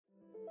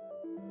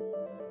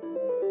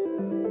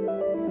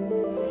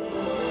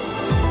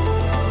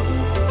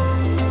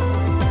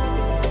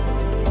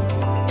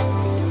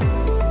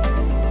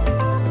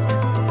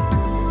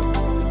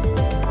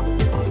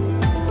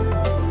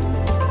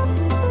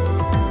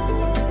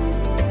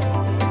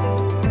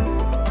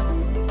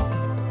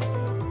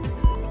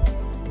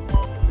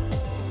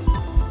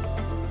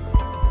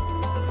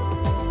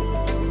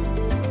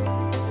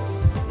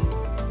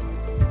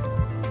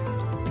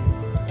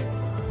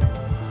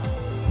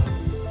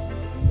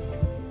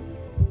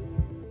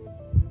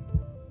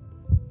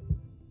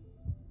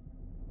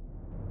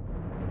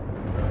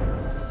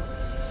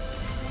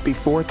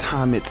Before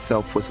time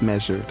itself was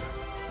measured,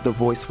 the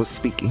voice was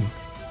speaking.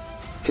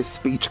 His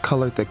speech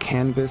colored the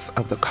canvas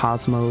of the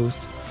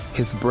cosmos.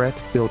 His breath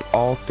filled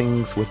all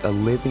things with a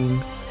living,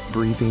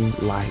 breathing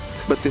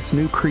light. But this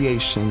new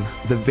creation,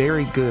 the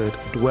very good,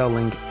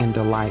 dwelling in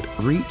delight,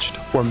 reached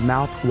for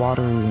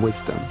mouth-watering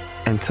wisdom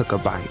and took a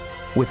bite.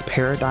 With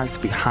paradise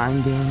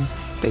behind them,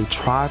 they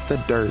trod the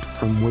dirt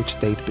from which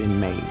they'd been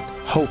made,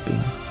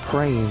 hoping,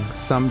 praying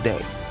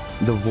someday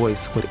the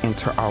voice would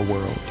enter our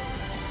world.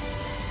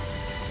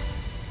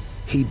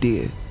 He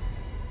did,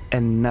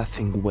 and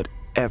nothing would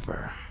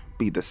ever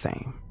be the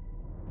same.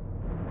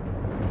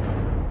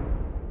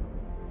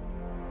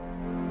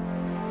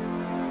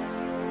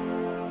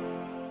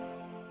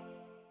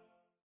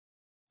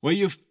 Well,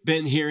 you've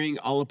been hearing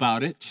all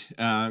about it.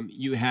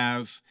 You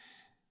have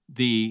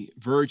the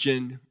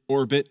Virgin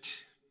Orbit,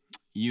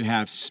 you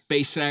have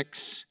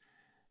SpaceX,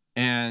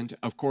 and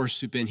of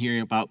course, we've been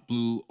hearing about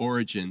Blue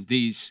Origin,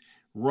 these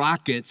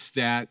rockets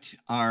that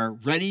are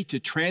ready to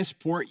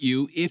transport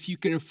you, if you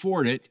can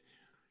afford it,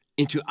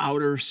 into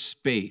outer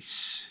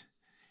space.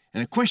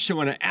 And the question I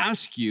want to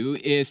ask you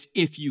is,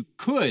 if you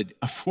could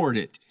afford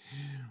it,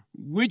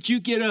 would you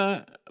get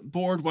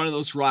aboard one of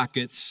those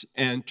rockets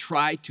and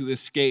try to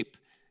escape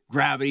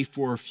gravity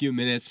for a few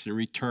minutes and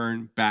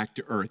return back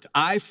to Earth?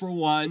 I, for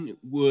one,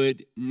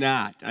 would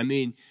not. I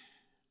mean,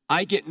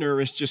 I get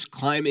nervous just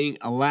climbing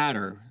a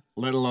ladder,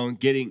 let alone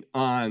getting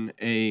on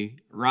a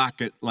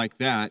rocket like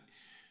that.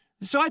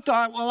 So I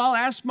thought, well, I'll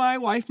ask my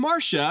wife,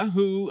 Marcia,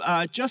 who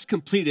just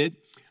completed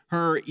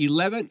her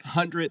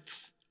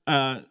 1100th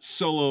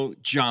solo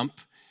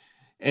jump,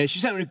 and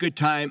she's having a good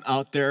time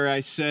out there. I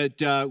said,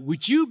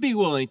 would you be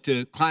willing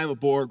to climb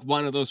aboard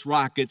one of those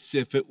rockets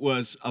if it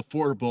was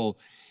affordable?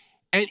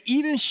 And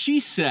even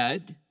she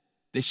said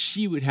that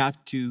she would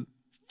have to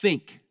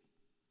think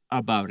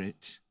about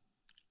it.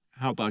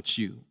 How about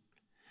you?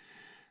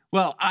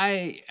 Well,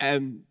 I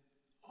am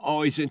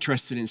always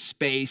interested in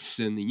space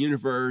and the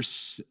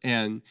universe,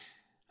 and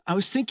I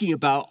was thinking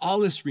about all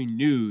this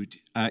renewed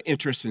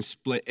interest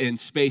in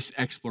space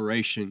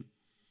exploration.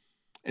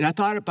 And I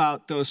thought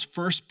about those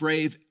first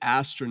brave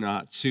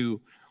astronauts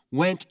who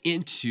went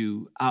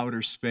into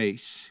outer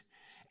space.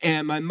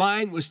 And my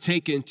mind was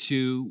taken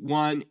to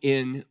one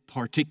in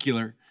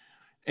particular.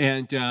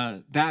 And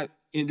that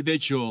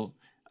individual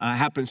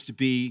happens to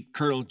be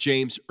Colonel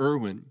James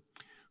Irwin,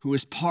 who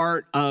was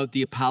part of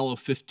the Apollo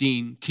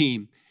 15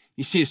 team.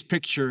 You see his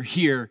picture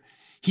here.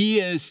 He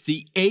is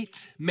the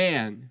 8th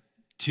man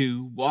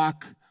to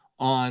walk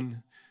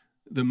on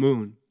the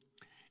moon.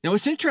 Now,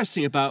 what's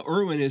interesting about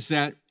Irwin is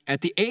that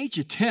at the age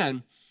of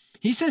 10,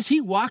 he says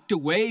he walked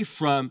away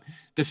from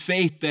the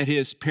faith that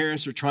his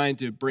parents were trying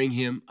to bring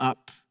him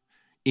up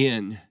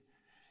in,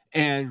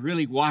 and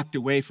really walked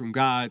away from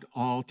God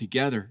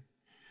altogether.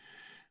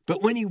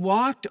 But when he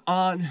walked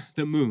on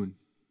the moon,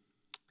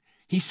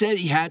 he said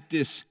he had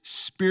this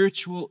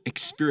spiritual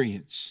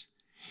experience.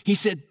 He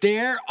said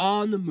there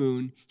on the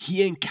moon,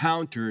 he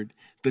encountered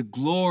the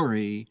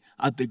glory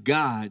of the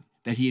God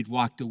that he had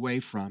walked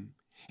away from,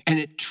 and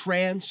it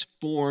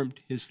transformed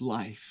his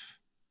life.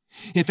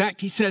 In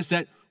fact, he says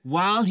that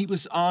while he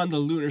was on the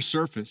lunar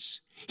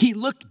surface, he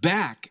looked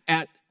back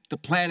at the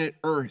planet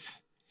Earth.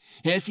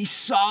 And as he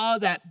saw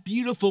that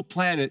beautiful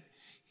planet,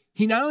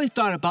 he not only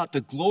thought about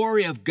the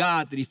glory of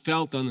God that he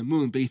felt on the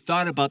moon, but he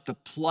thought about the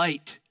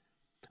plight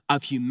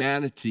of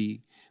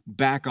humanity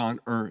back on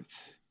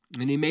Earth.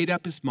 And he made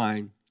up his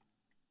mind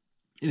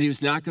that he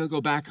was not going to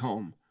go back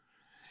home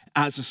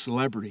as a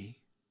celebrity,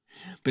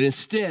 but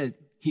instead,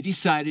 he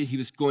decided he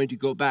was going to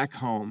go back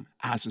home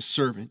as a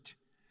servant.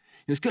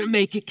 He was going to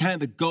make it kind of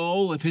the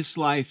goal of his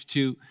life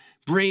to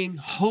bring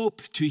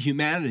hope to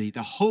humanity,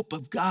 the hope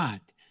of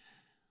God.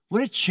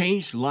 What a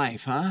changed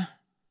life, huh?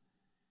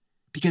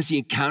 Because he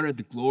encountered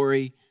the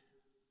glory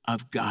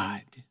of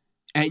God.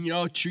 And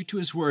true to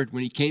his word,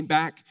 when he came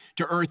back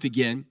to earth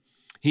again,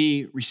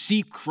 he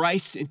received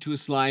Christ into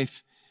his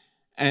life,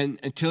 and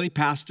until he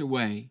passed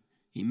away,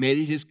 he made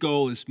it his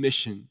goal, his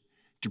mission,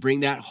 to bring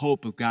that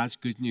hope of God's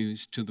good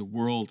news to the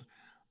world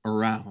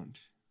around.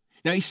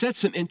 Now, he said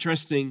some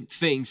interesting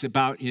things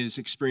about his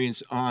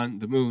experience on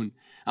the moon.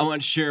 I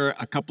want to share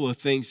a couple of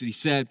things that he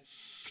said.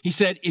 He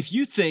said, if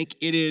you think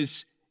it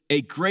is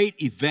a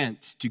great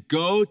event to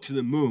go to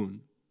the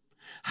moon,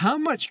 how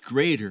much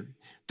greater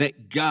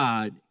that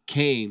God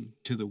came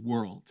to the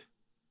world?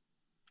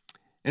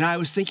 And I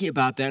was thinking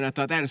about that, and I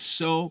thought that is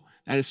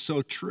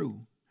so true.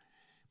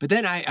 But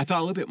then I thought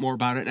a little bit more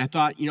about it, and I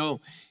thought,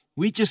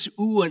 we just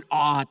ooh and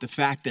awe at the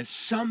fact that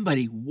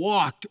somebody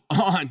walked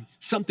on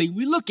something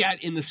we look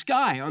at in the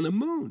sky, on the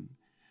moon.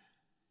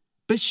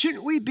 But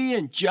shouldn't we be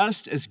in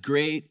just as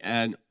great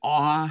an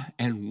awe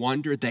and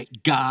wonder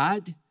that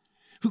God,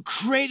 who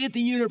created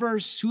the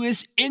universe, who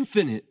is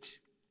infinite,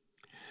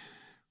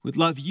 would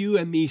love you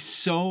and me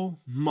so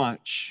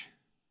much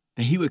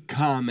that he would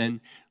come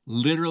and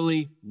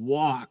literally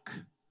walk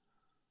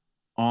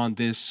on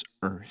this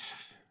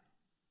earth?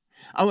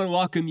 I want to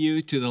welcome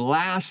you to the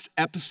last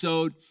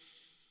episode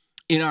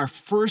in our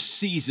first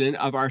season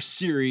of our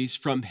series,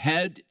 From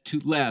Head to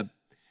Leb.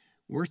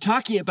 we're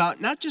talking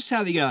about not just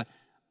having a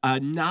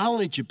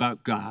knowledge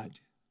about God,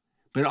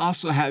 but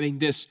also having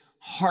this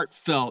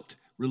heartfelt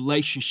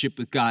relationship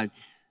with God.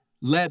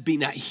 Lev being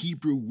that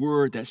Hebrew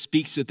word that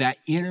speaks of that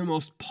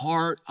innermost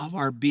part of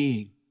our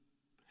being.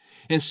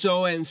 And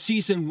so in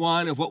season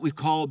 1 of what we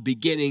call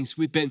Beginnings,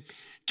 we've been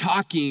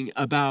talking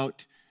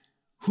about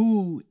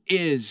who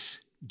is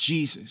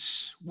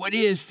Jesus? What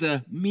is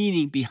the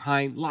meaning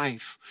behind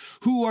life?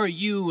 Who are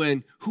you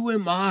and who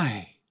am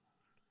I?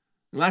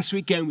 Last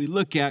weekend we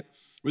looked at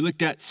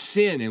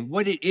sin and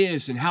what it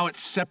is and how it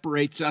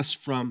separates us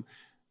from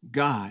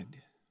God.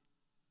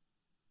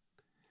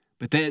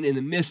 But then in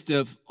the midst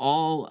of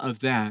all of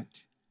that,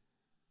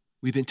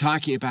 we've been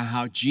talking about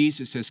how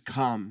Jesus has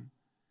come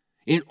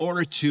in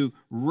order to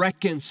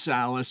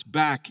reconcile us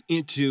back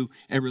into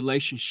a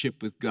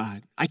relationship with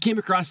God. I came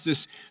across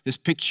this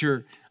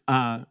picture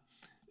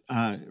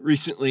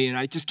recently, and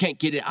I just can't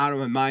get it out of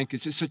my mind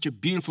because it's such a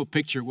beautiful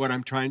picture, what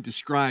I'm trying to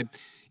describe.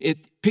 It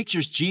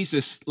pictures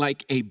Jesus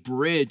like a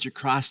bridge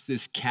across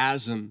this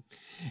chasm.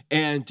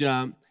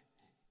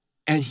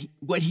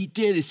 What he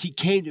did is he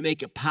came to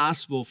make it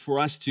possible for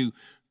us to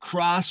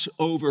cross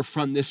over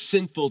from this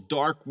sinful,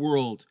 dark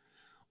world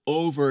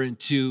over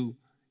into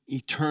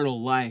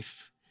eternal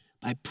life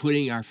by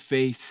putting our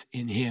faith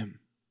in him.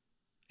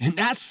 And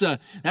that's the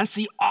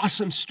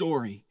awesome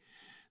story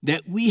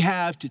that we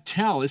have to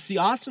tell. It's the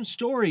awesome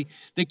story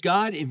that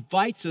God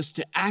invites us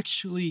to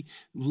actually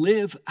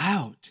live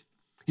out.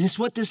 And it's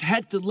what this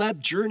head to Lev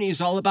journey is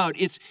all about.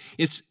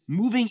 It's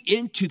moving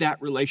into that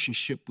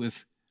relationship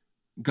with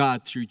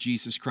God through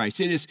Jesus Christ.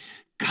 It is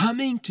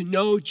coming to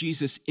know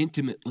Jesus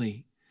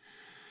intimately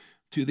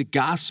through the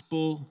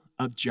Gospel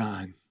of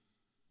John,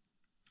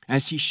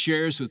 as he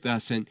shares with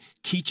us and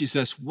teaches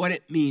us what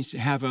it means to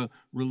have a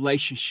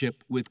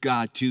relationship with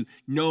God, to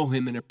know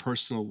him in a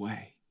personal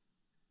way.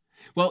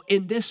 Well,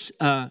 in this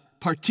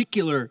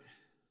particular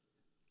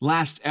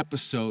last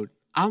episode,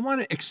 I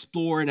want to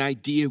explore an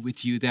idea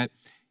with you that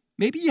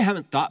maybe you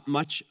haven't thought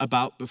much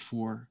about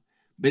before,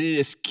 but it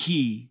is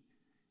key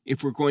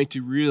if we're going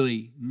to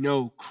really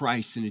know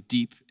Christ in a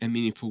deep and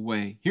meaningful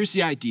way. Here's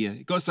the idea.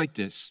 It goes like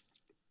this.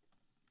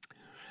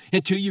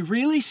 Until you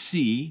really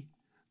see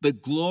the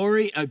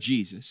glory of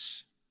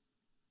Jesus,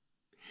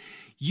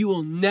 you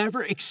will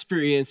never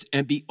experience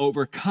and be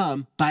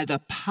overcome by the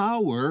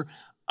power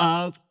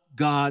of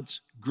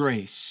God's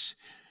grace.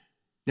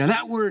 Now,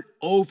 that word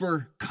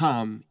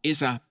overcome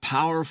is a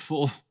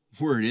powerful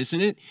word, isn't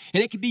it?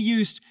 And it can be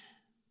used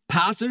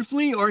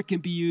positively or it can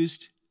be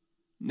used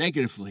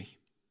negatively.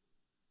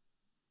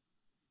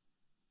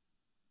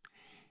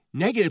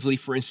 Negatively,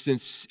 for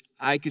instance,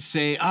 I could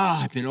say,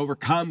 I've been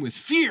overcome with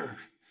fear.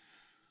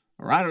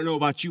 Or I don't know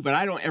about you, but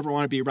I don't ever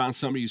want to be around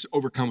somebody who's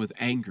overcome with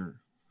anger.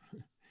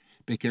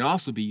 But it can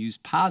also be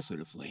used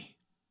positively.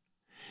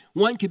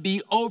 One could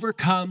be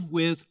overcome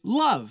with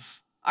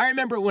love. I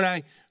remember when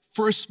I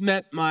first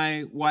met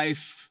my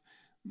wife,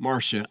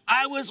 Marcia,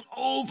 I was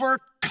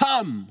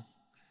overcome.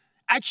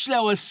 Actually,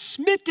 I was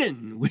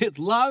smitten with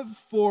love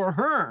for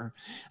her.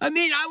 I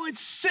mean, I would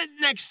sit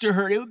next to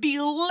her and it would be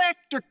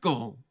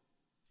electrical.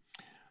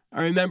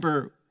 I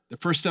remember the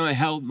first time I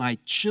held my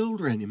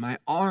children in my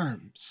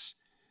arms.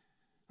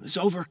 I was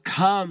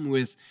overcome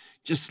with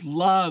just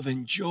love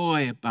and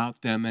joy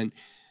about them. And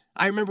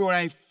I remember when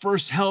I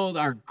first held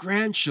our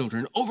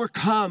grandchildren,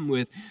 overcome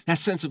with that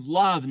sense of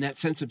love and that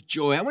sense of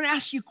joy. I want to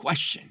ask you a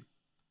question.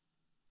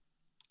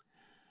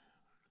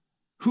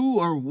 Who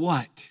or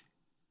what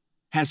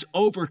has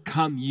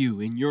overcome you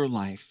in your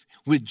life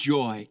with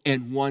joy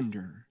and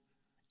wonder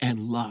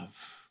and love?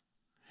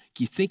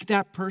 Can you think of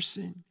that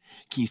person?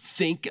 Can you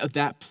think of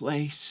that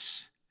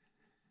place?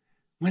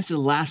 When's the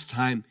last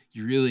time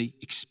you really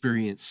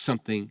experienced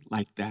something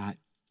like that?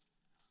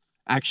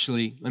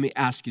 Actually, let me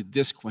ask you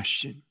this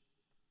question.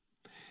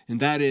 And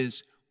that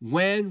is,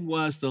 when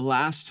was the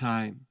last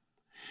time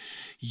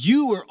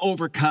you were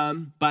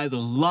overcome by the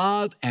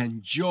love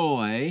and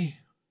joy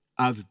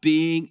of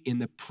being in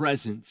the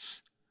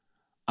presence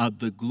of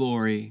the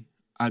glory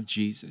of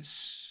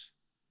Jesus?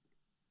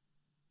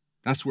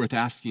 That's worth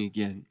asking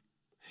again.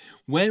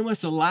 When was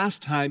the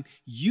last time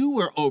you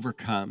were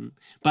overcome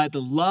by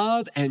the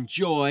love and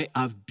joy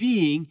of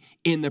being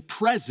in the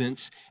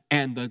presence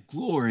and the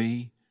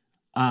glory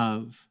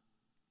of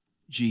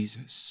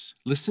Jesus?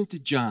 Listen to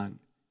John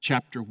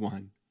chapter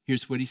 1.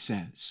 Here's what he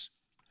says.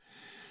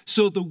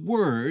 So the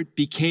Word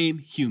became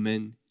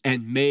human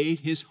and made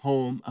his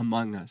home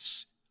among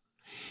us.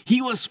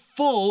 He was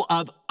full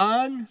of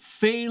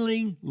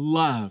unfailing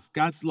love.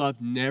 God's love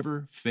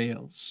never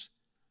fails.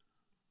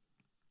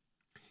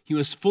 He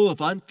was full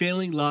of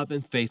unfailing love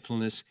and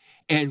faithfulness,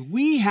 and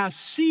we have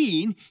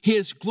seen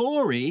his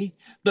glory,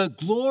 the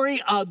glory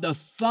of the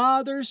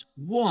Father's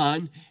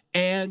one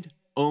and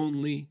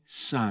only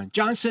Son.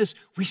 John says,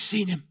 we've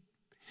seen him,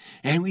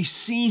 and we've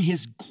seen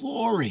his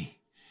glory.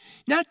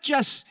 Not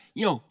just,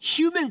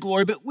 human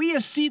glory, but we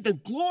have seen the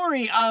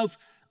glory of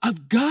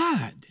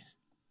God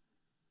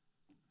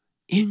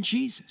in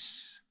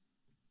Jesus.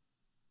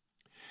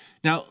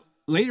 Now,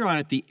 later on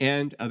at the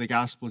end of the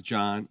Gospel of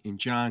John, in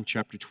John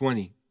chapter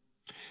 20,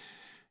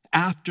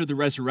 after the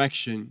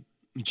resurrection,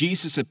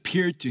 Jesus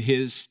appeared to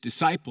his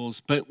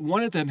disciples, but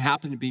one of them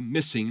happened to be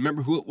missing.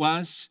 Remember who it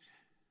was?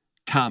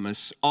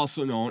 Thomas,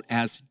 also known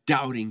as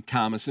Doubting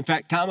Thomas. In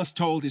fact, Thomas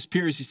told his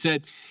peers, he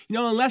said,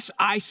 unless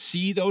I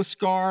see those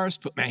scars,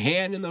 put my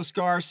hand in those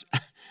scars,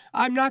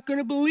 I'm not going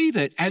to believe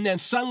it. And then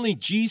suddenly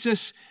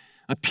Jesus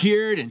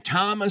appeared and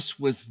Thomas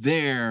was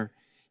there.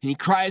 And he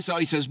cries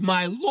out, he says,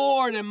 my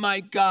Lord and my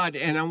God.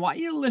 And I want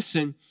you to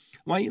listen.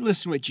 I want you to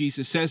listen to what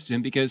Jesus says to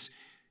him because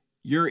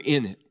you're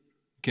in it.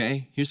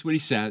 Okay, here's what he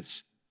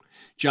says.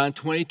 John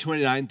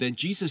 20:29, then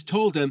Jesus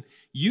told him,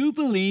 you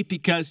believe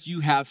because you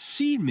have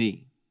seen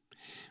me.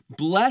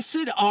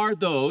 Blessed are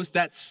those,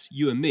 that's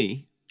you and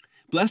me,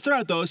 blessed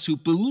are those who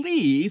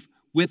believe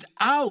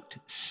without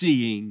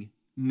seeing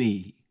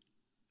me.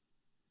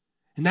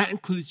 And that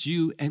includes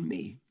you and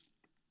me.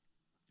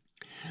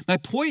 My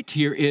point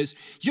here is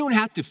you don't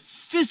have to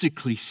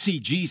physically see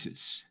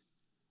Jesus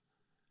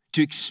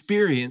to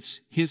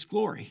experience his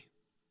glory.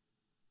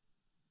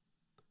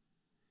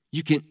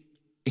 You can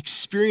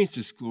experience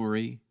his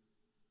glory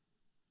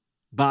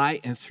by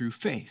and through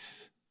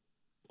faith.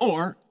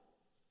 Or,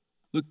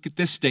 look at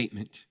this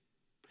statement.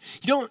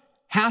 You don't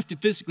have to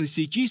physically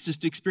see Jesus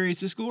to experience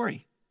his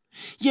glory.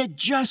 You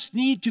just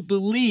need to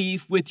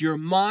believe with your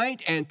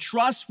mind and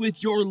trust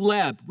with your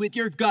leb, with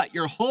your gut,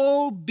 your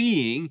whole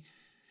being,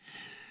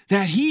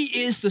 that he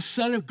is the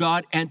Son of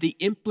God and the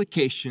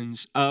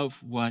implications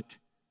of what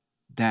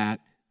that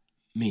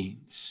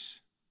means.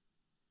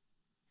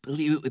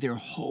 Believe it with your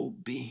whole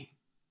being.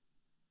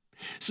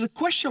 So the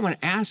question I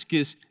want to ask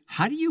is,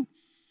 how do you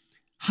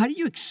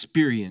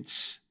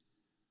experience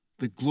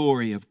the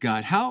glory of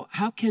God?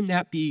 How can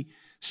that be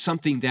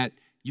something that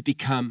you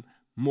become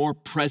more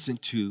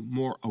present to,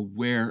 more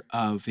aware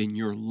of in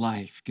your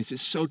life? Because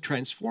it's so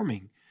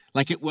transforming,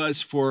 like it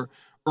was for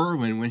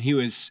Erwin when he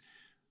was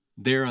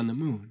there on the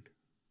moon.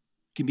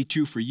 It can be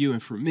true for you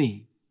and for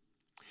me.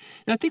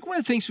 And I think one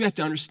of the things we have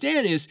to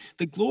understand is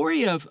the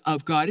glory of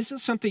God isn't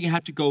something you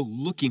have to go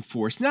looking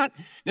for. It's not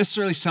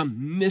necessarily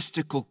some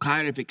mystical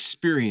kind of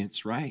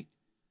experience, right?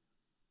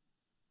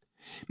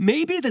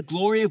 Maybe the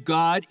glory of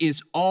God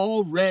is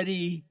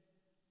already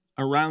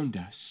around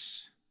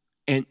us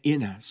and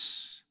in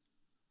us,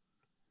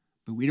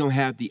 but we don't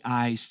have the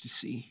eyes to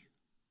see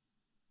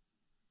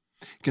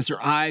because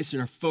our eyes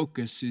and our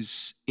focus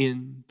is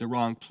in the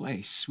wrong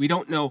place. We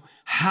don't know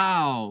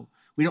how.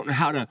 We don't know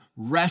how to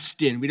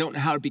rest in. We don't know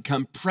how to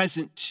become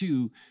present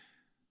to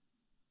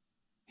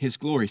his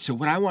glory. So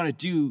what I want to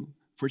do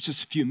for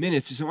just a few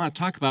minutes is I want to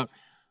talk about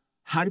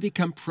how to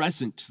become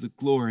present to the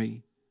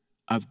glory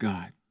of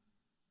God.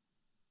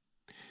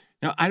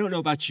 Now, I don't know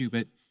about you,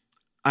 but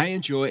I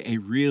enjoy a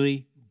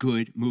really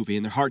good movie,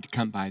 and they're hard to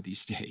come by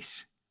these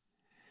days.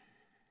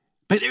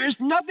 But there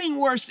is nothing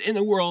worse in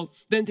the world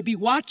than to be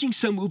watching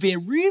some movie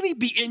and really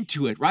be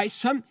into it, right?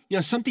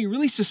 Something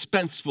really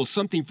suspenseful,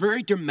 something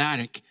very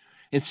dramatic,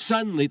 and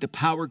suddenly the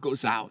power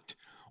goes out,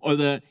 or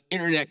the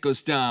internet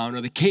goes down,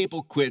 or the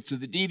cable quits, or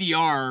the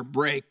DVR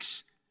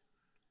breaks.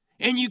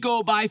 And you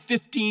go by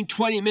 15,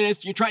 20 minutes,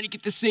 and you try to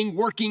get this thing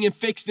working and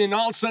fixed, and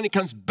all of a sudden it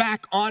comes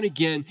back on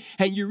again,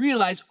 and you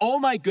realize, oh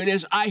my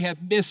goodness, I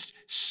have missed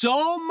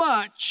so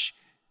much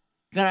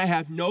that I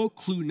have no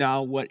clue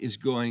now what is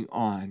going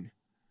on.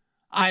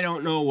 I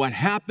don't know what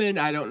happened.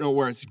 I don't know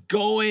where it's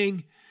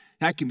going.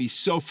 That can be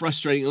so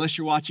frustrating unless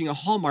you're watching a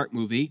Hallmark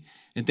movie,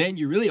 and then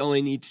you really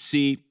only need to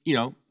see,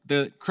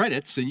 the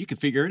credits, and you can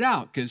figure it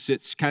out because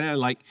it's kind of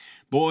like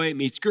boy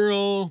meets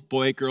girl,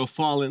 boy, girl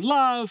fall in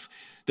love.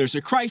 There's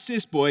a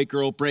crisis, boy,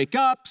 girl break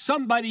up.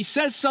 Somebody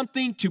says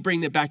something to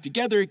bring them back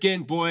together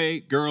again.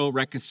 Boy, girl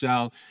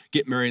reconcile,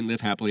 get married, and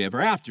live happily ever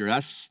after.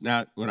 That's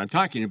not what I'm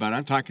talking about.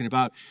 I'm talking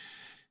about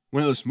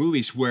one of those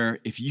movies where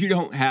if you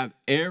don't have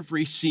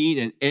every scene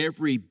and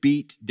every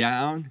beat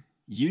down,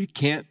 you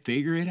can't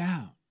figure it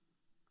out.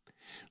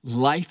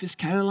 Life is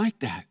kind of like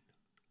that.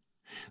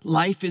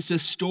 Life is a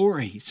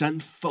story. It's an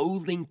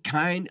unfolding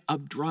kind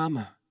of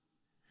drama.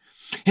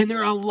 And there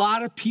are a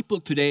lot of people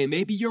today, and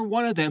maybe you're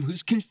one of them,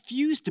 who's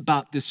confused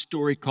about this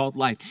story called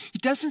life.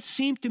 It doesn't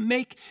seem to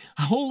make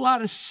a whole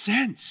lot of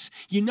sense.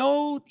 You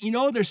know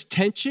there's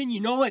tension.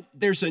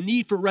 There's a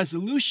need for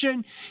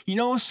resolution.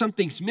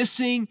 Something's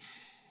missing,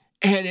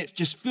 and it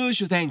just fills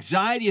you with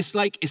anxiety. It's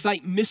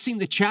like missing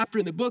the chapter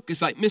in the book.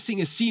 It's like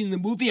missing a scene in the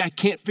movie. I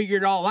can't figure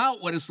it all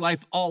out. What is life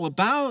all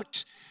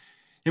about?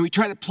 And we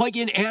try to plug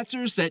in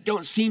answers that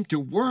don't seem to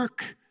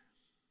work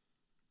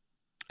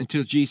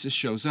until Jesus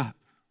shows up.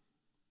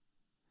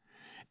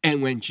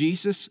 And when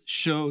Jesus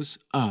shows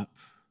up,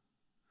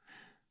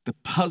 the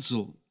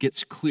puzzle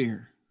gets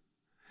clear.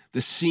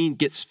 The scene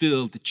gets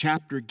filled. The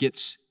chapter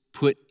gets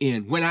put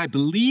in. When I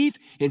believe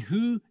in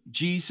who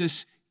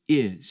Jesus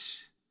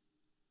is,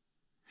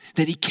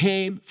 that he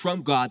came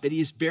from God, that he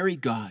is very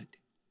God,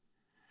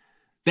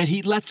 that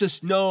he lets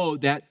us know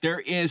that there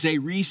is a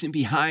reason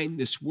behind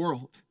this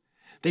world,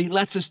 that he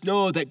lets us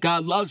know that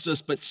God loves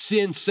us, but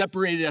sin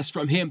separated us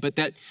from him, but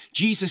that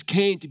Jesus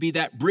came to be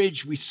that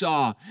bridge we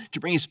saw, to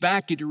bring us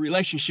back into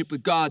relationship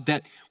with God,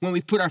 that when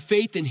we put our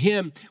faith in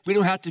him, we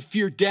don't have to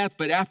fear death,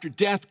 but after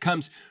death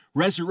comes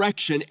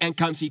resurrection and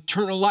comes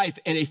eternal life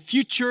and a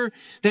future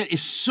that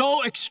is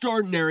so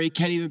extraordinary it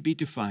can't even be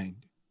defined.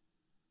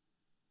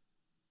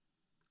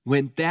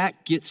 When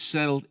that gets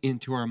settled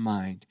into our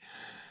mind,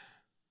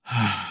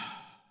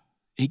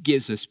 it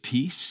gives us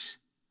peace.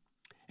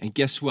 And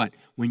guess what?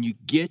 When you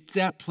get to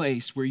that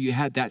place where you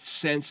have that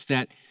sense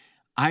that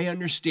I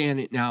understand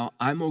it now,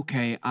 I'm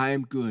okay, I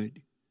am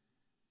good,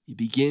 you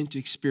begin to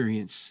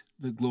experience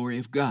the glory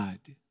of God.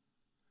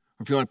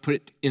 Or if you want to put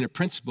it in a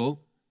principle,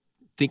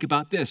 think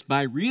about this.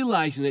 By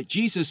realizing that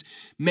Jesus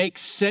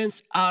makes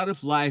sense out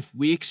of life,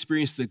 we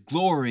experience the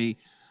glory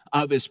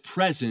of his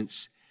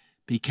presence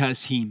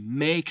because he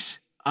makes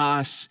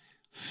us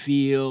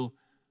feel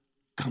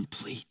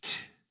complete.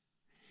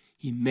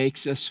 He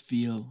makes us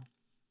feel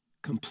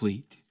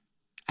complete.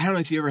 I don't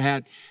know if you ever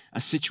had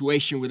a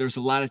situation where there was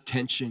a lot of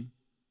tension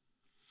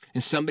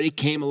and somebody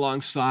came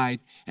alongside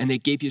and they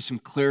gave you some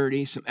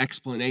clarity, some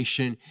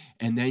explanation,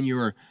 and then you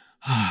were,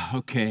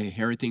 okay,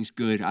 everything's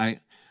good. I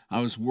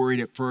was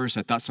worried at first.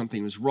 I thought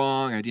something was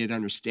wrong. I didn't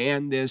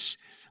understand this.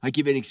 I'll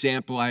give you an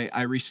example.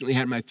 I recently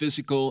had my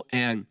physical,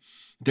 and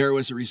there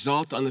was a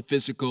result on the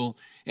physical,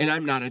 and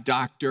I'm not a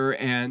doctor,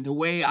 and the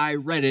way I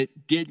read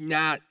it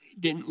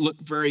didn't look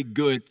very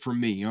good for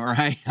me, all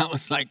right? I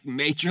was like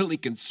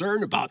majorly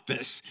concerned about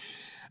this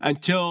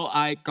until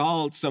I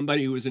called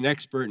somebody who was an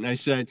expert, and I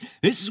said,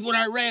 this is what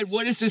I read.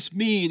 What does this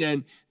mean?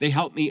 And they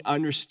helped me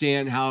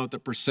understand how the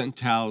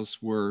percentiles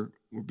were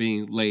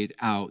being laid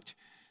out.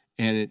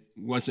 And it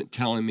wasn't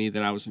telling me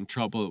that I was in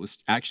trouble. It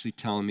was actually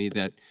telling me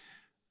that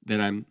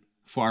I'm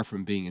far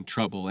from being in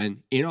trouble.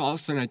 And, all of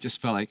a sudden I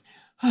just felt like,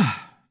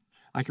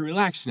 I can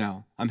relax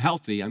now. I'm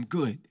healthy. I'm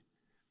good.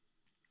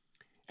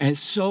 And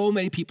so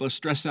many people are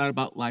stressed out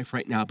about life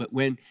right now. But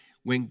when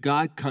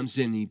God comes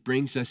in and he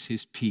brings us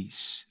his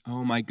peace,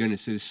 oh my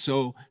goodness, it is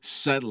so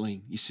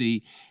settling, you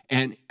see.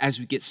 And as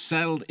we get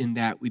settled in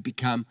that, we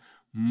become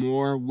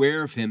more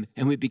aware of him,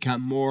 and we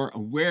become more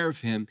aware of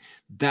him.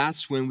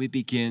 That's when we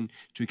begin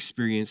to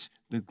experience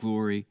the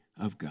glory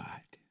of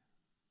God.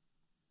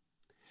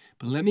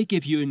 But let me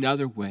give you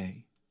another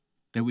way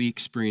that we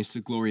experience the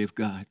glory of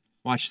God.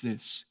 Watch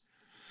this.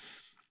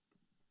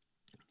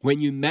 When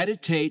you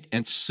meditate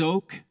and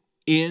soak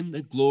in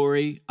the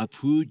glory of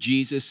who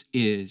Jesus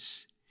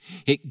is,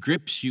 it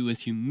grips you with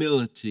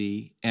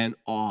humility and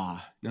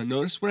awe. Now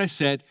notice what I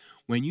said,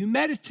 when you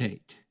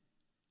meditate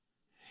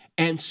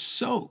and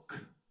soak.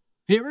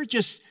 You ever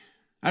just,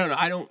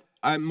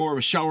 I'm more of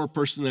a shower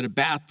person than a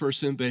bath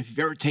person, but if you've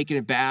ever taken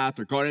a bath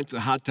or gone into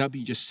the hot tub,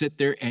 you just sit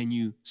there and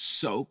you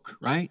soak,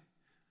 right?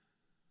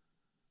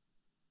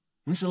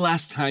 When's the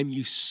last time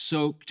you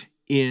soaked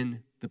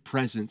in the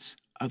presence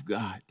of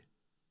God?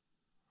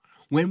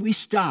 When we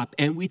stop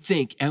and we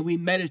think and we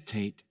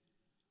meditate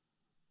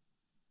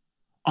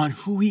on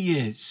who he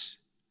is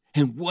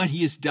and what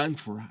he has done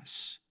for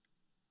us,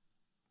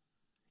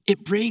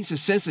 it brings a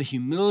sense of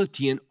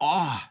humility and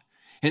awe.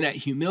 And that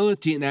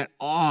humility and that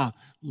awe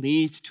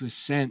leads to a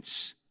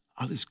sense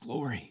of his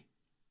glory.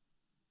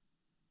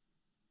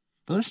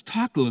 But let's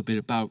talk a little bit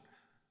about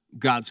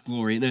God's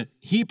glory. In the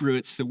Hebrew,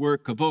 it's the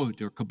word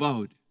kavod or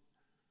kabod.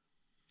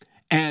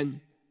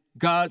 And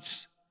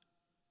God's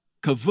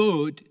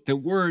kavod, the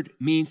word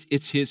means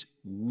it's his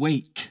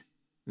weight,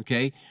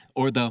 okay?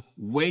 Or the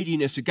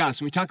weightiness of God.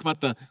 So when we talk about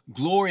the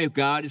glory of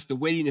God, it's the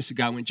weightiness of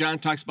God. When John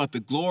talks about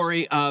the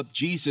glory of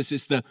Jesus,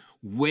 it's the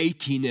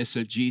weightiness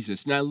of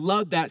Jesus. And I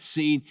love that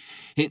scene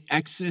in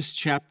Exodus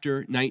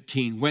chapter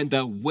 19, when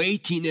the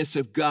weightiness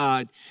of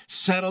God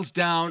settles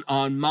down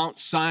on Mount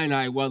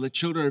Sinai while the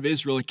children of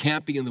Israel are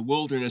camping in the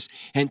wilderness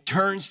and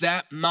turns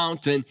that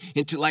mountain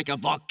into like a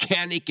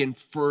volcanic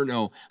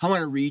inferno. I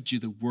want to read you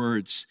the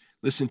words.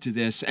 Listen to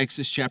this,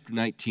 Exodus chapter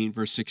 19,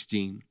 verse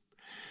 16.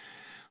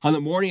 On the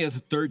morning of the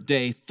third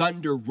day,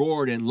 thunder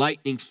roared and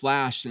lightning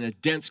flashed, and a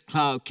dense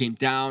cloud came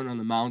down on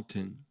the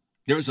mountain.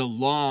 There was a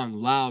long,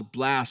 loud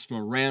blast from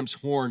a ram's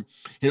horn,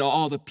 and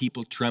all the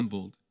people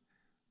trembled.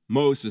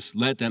 Moses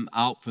led them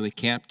out from the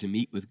camp to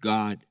meet with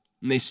God,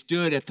 and they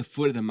stood at the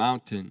foot of the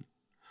mountain.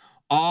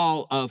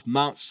 All of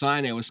Mount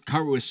Sinai was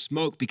covered with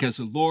smoke because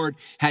the Lord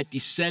had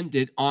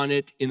descended on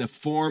it in the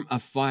form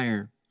of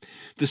fire.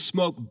 The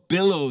smoke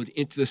billowed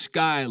into the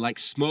sky like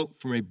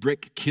smoke from a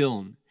brick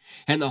kiln,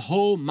 and the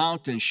whole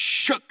mountain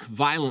shook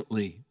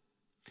violently.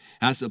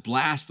 As the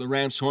blast of the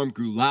ram's horn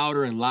grew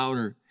louder and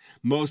louder,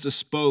 Moses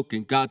spoke,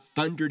 and God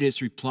thundered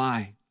his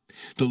reply.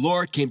 The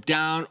Lord came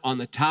down on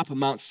the top of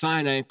Mount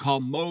Sinai and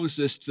called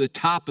Moses to the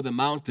top of the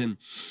mountain.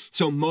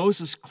 So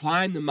Moses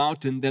climbed the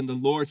mountain. Then the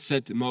Lord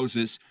said to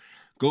Moses,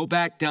 "Go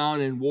back down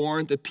and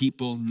warn the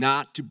people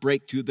not to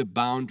break through the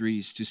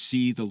boundaries to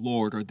see the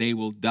Lord, or they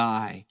will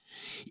die.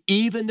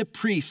 Even the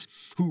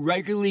priests who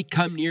regularly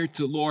come near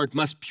to the Lord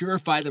must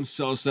purify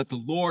themselves so that the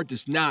Lord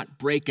does not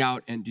break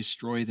out and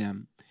destroy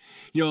them.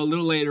 You know, a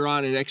little later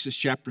on in Exodus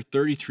chapter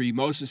 33,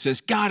 Moses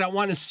says, God, I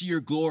want to see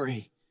your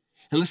glory.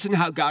 And listen to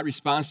how God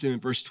responds to him in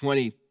verse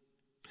 20.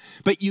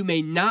 But you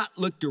may not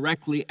look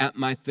directly at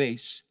my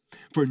face,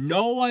 for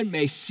no one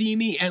may see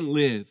me and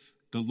live,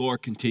 the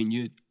Lord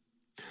continued.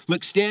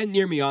 Look, stand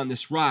near me on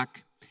this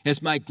rock.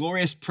 As my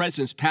glorious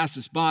presence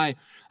passes by,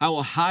 I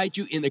will hide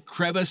you in the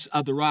crevice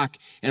of the rock,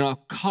 and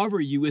I'll cover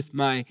you with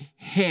my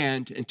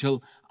hand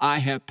until I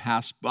have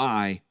passed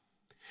by.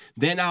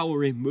 Then I will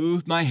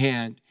remove my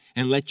hand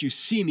and let you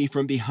see me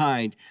from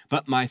behind,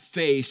 but my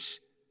face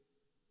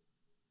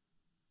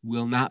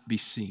will not be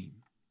seen.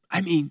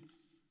 I mean,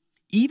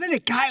 even a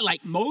guy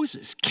like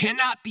Moses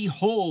cannot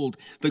behold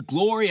the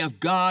glory of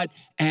God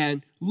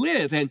and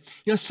live. And,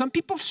 you know, some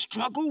people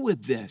struggle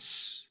with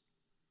this.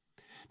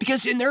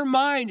 Because in their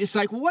mind, it's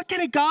like, well, what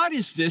kind of God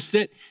is this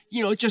that,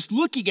 you know, just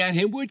looking at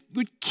him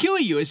would kill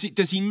you?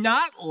 Does he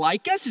not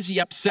like us? Is he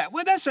upset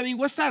with us? I mean,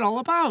 what's that all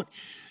about?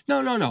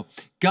 No.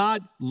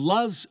 God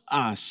loves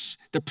us.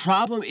 The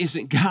problem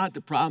isn't God. The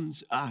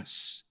problem's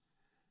us.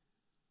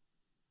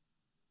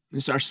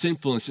 It's our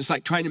sinfulness. It's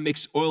like trying to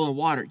mix oil and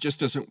water. It just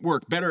doesn't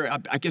work.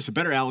 I guess a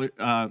better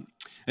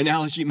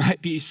analogy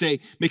might be, say,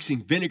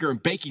 mixing vinegar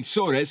and baking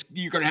soda.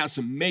 You're going to have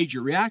some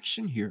major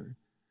reaction here.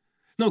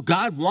 No,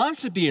 God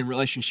wants to be in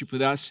relationship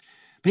with us,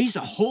 but he's a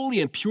holy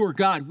and pure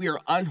God. We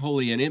are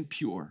unholy and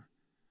impure.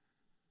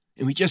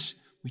 And we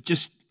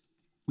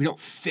don't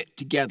fit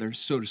together,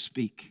 so to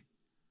speak.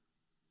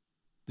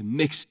 The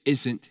mix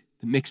isn't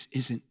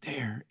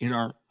there in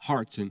our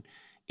hearts and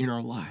in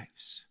our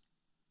lives.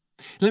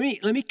 Let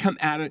me come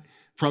at it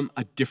from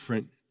a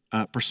different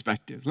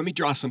perspective. Let me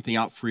draw something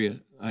out for you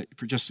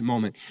for just a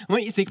moment. I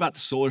want you to think about the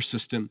solar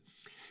system.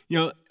 You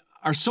know,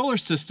 our solar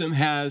system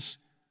has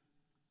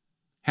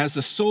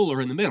a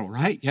solar in the middle,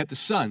 right? You have the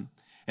sun.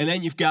 And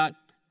then you've got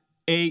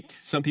 8,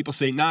 some people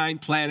say 9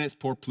 planets,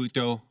 poor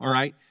Pluto, all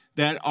right,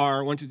 that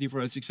are 1, 2, 3,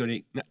 4, 5, 6, 7,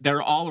 8, that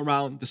are all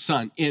around the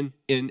sun in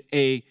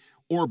a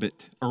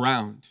orbit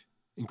around,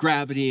 and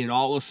gravity and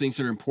all those things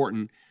that are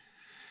important.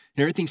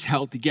 And everything's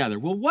held together.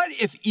 Well, what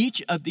if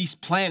each of these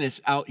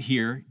planets out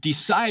here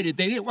decided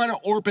they didn't want to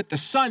orbit the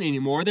sun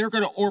anymore? They were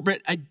going to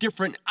orbit a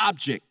different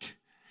object.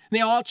 And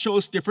they all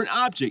chose different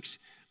objects.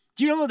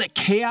 Do you know the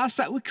chaos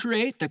that would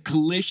create, the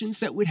collisions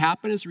that would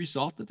happen as a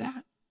result of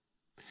that?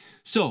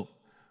 So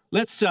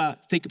let's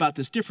think about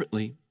this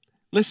differently.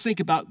 Let's think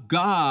about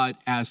God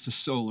as the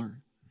solar.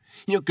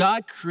 You know,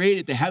 God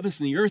created the heavens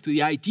and the earth with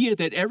the idea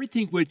that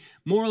everything would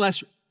more or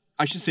less,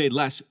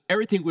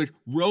 everything would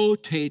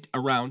rotate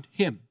around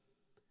him.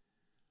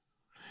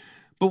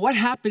 But what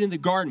happened in the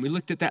garden? We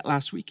looked at that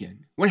last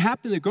weekend. What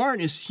happened in the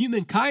garden is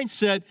humankind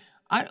said,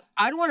 I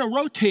don't want to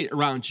rotate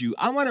around you.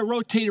 I want to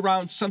rotate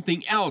around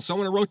something else. I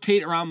want to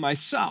rotate around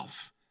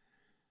myself.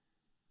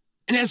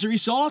 And as a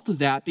result of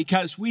that,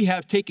 because we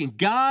have taken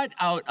God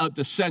out of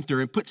the center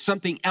and put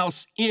something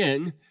else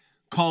in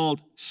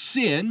called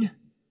sin,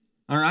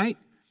 all right,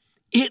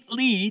 it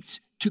leads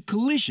to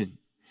collision.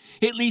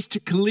 It leads to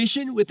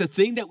collision with the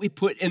thing that we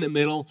put in the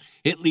middle.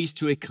 It leads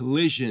to a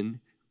collision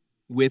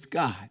with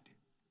God.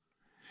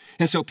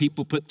 And so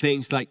people put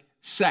things like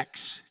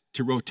sex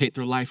to rotate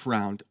their life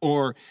around,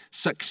 or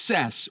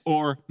success,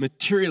 or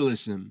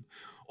materialism,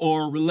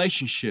 or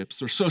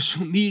relationships, or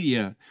social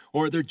media,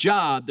 or their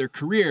job, their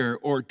career,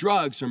 or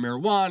drugs, or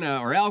marijuana,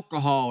 or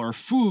alcohol, or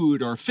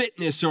food, or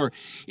fitness, or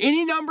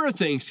any number of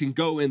things can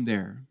go in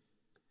there.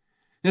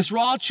 And as we're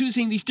all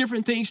choosing these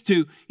different things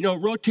to,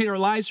 rotate our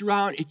lives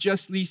around, it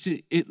just leads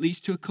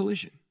to a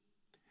collision.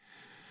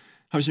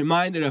 I was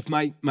reminded of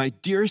my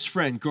dearest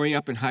friend growing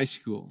up in high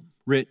school.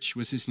 Rich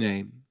was his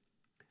name.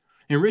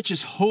 And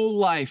Rich's whole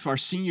life, our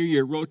senior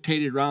year,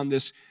 rotated around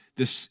this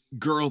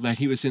girl that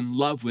he was in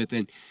love with.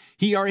 And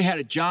he already had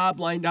a job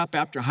lined up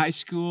after high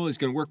school. He was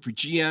going to work for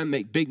GM,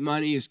 make big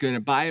money. He was going to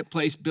buy a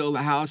place, build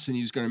a house, and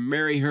he was going to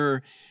marry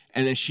her.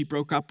 And then she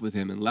broke up with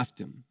him and left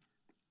him.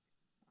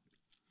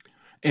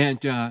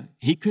 And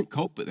he couldn't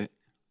cope with it.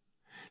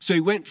 So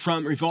he went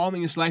from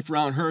revolving his life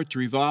around her to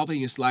revolving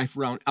his life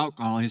around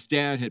alcohol. His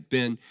dad had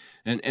been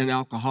an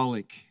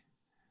alcoholic.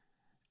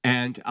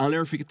 And I'll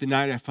never forget the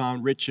night I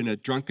found Rich in a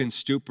drunken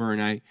stupor,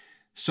 and I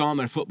saw him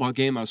at a football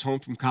game. I was home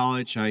from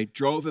college. I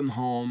drove him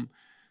home,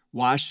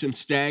 watched him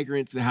stagger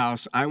into the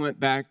house. I went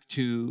back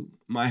to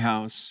my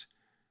house,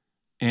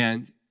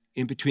 and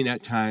in between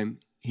that time,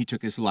 he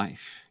took his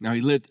life. Now, he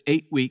lived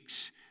 8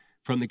 weeks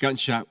from the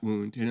gunshot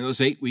wound, and in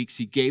those 8 weeks,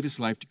 he gave his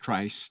life to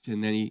Christ,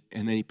 and then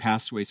he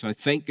passed away. So I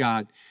thank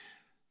God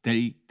that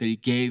he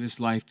gave his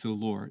life to the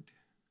Lord.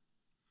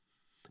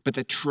 But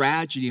the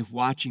tragedy of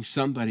watching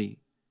somebody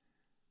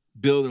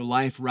build their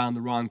life around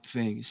the wrong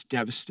thing is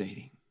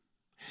devastating.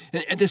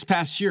 And this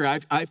past year,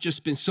 I've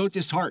just been so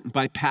disheartened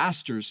by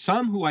pastors,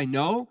 some who I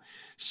know,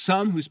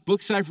 some whose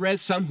books I've read,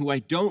 some who I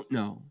don't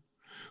know,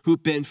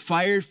 who've been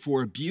fired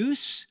for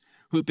abuse,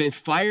 who've been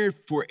fired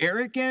for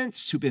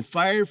arrogance, who've been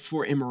fired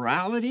for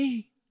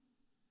immorality.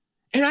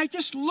 And I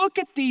just look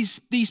at these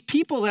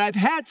people that I've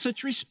had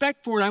such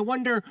respect for, and I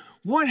wonder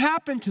what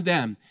happened to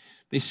them.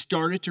 They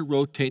started to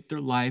rotate their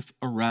life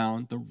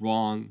around the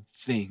wrong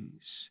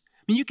things.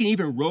 I mean, you can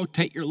even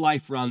rotate your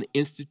life around the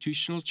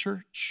institutional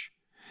church.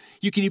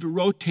 You can even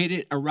rotate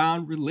it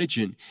around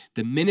religion.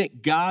 The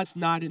minute God's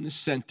not in the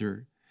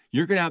center,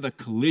 you're going to have a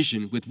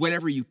collision with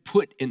whatever you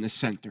put in the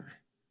center.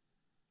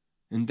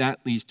 And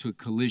that leads to a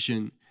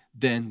collision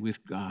then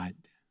with God.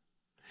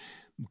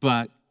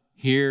 But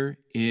here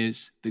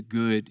is the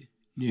good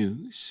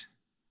news.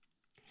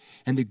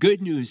 And the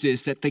good news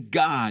is that the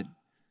God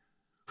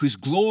whose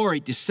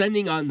glory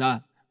descending on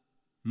the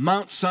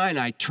Mount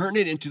Sinai turned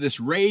it into this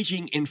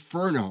raging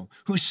inferno,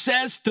 who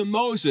says to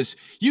Moses,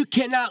 "You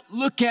cannot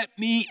look at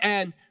me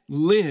and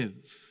live,"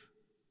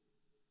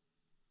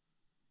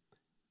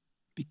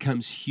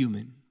 becomes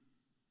human,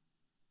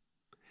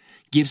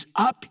 gives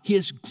up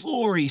his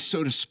glory,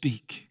 so to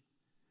speak,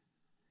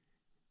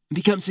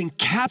 becomes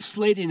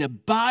encapsulated in a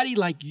body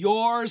like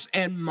yours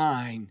and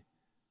mine,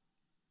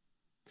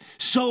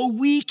 so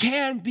we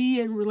can be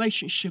in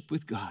relationship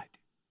with God,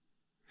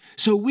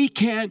 so we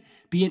can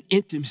be in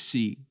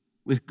intimacy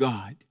with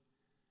God,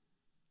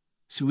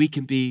 so we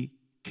can be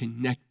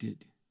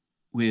connected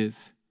with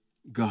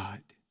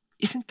God.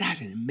 Isn't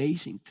that an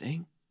amazing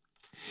thing?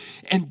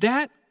 And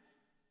that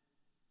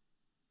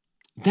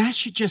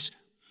should just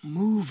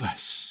move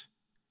us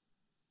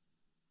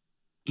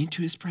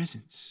into his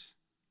presence.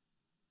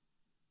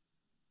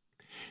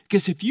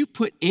 Because if you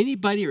put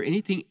anybody or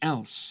anything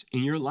else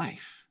in your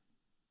life,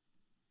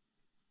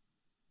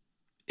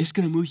 it's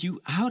going to move you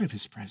out of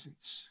his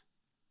presence.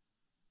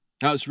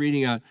 I was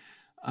reading a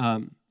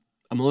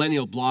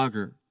millennial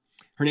blogger.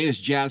 Her name is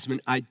Jasmine.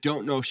 I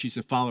don't know if she's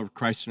a follower of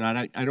Christ or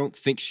not. I don't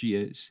think she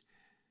is.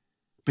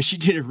 But she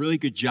did a really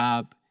good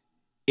job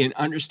in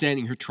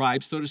understanding her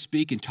tribe, so to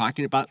speak, and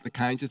talking about the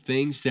kinds of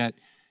things that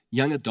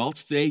young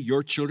adults today,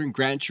 your children,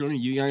 grandchildren,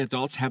 you young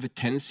adults have a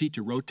tendency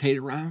to rotate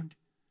around.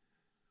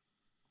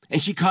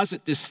 And she calls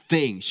it this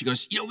thing. She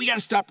goes, we got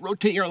to stop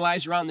rotating our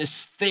lives around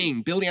this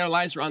thing, building our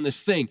lives around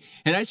this thing.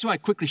 And I just want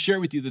to quickly share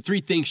with you the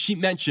three things she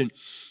mentioned.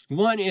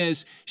 One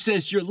is, she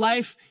says, your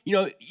life,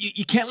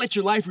 you can't let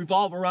your life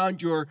revolve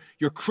around your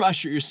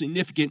crush or your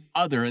significant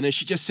other. And then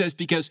she just says,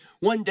 because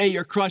one day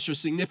your crush or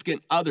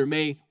significant other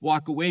may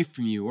walk away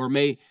from you or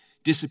may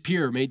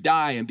disappear, may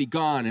die and be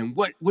gone. And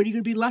what are you going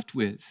to be left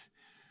with?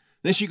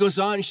 Then she goes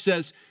on and she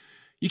says,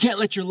 you can't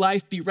let your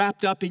life be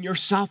wrapped up in your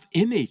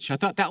self-image. I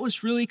thought that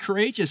was really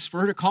courageous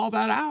for her to call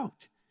that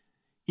out.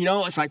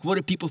 It's like, what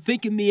do people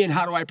think of me and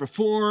how do I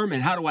perform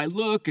and how do I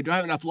look and do I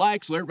have enough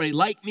likes? Will everybody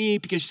like me?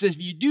 Because she says,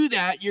 if you do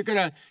that, you're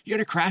gonna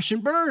crash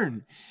and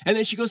burn. And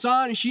then she goes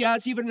on and she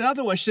adds even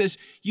another one. She says,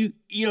 you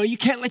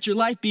can't let your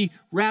life be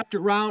wrapped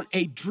around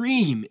a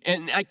dream.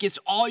 And like it's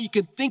all you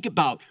can think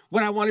about,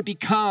 what I want to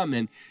become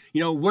and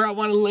where I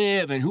want to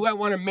live and who I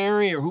want to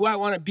marry or who I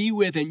want to be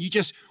with. And you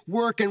just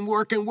work and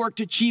work and work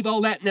to achieve all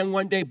that. And then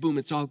one day, boom,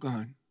 it's all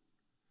gone.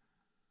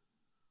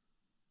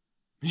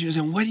 And she goes,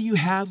 and what do you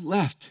have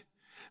left?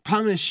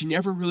 Problem is, she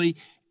never really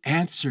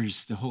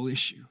answers the whole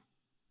issue.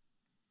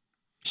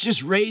 She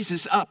just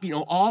raises up,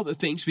 all the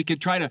things we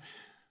could try to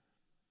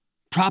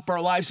prop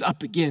our lives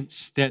up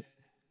against that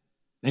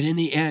in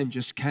the end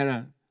just kind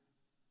of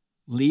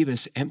leave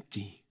us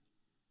empty.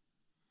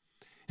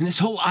 And this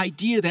whole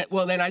idea that,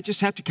 well, then I just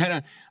have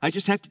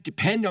to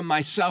depend on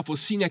myself. We'll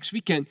see next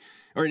weekend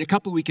or in a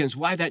couple of weekends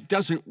why that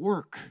doesn't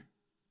work.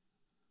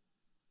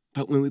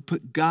 But when we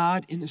put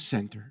God in the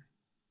center,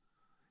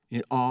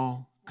 it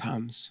all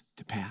comes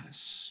to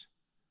pass.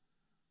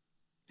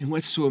 And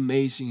what's so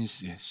amazing is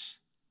this,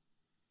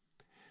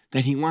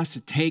 that he wants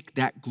to take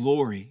that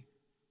glory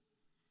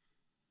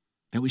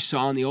that we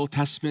saw in the Old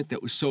Testament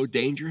that was so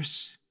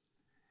dangerous,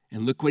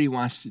 and look what he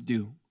wants to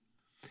do.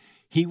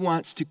 He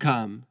wants to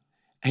come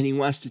and he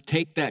wants to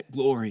take that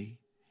glory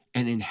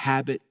and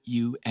inhabit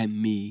you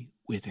and me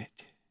with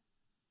it.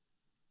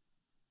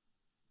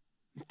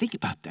 Think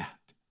about that.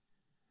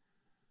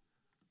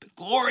 The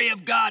glory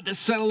of God that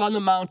settled on the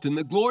mountain,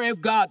 the glory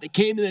of God that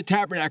came to the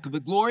tabernacle, the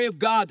glory of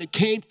God that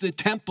came to the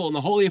temple and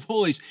the Holy of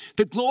Holies,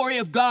 the glory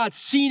of God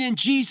seen in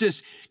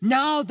Jesus.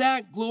 Now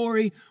that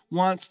glory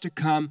wants to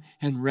come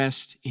and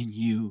rest in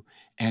you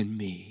and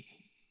me.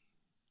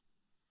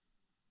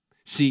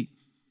 See,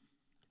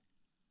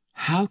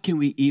 how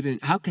can I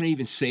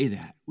even say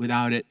that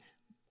without it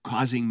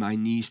causing my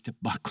knees to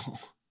buckle?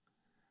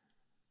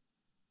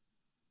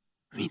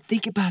 I mean,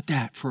 think about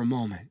that for a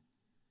moment.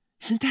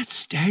 Isn't that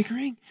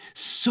staggering?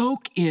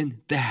 Soak in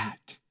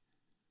that.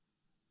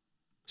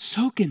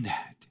 Soak in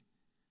that.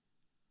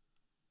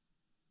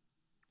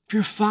 If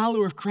you're a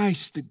follower of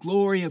Christ, the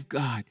glory of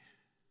God,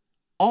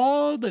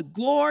 all the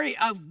glory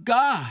of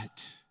God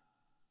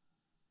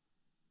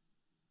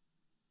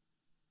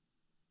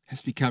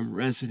has become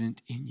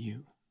resident in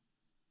you.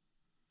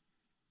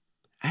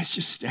 That's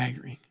just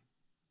staggering.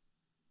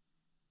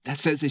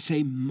 That's, as they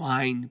say,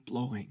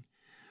 mind-blowing.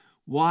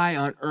 Why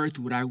on earth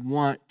would I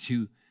want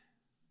to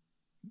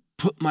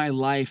put my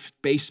life,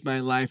 base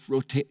my life,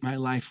 rotate my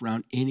life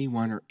around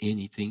anyone or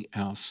anything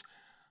else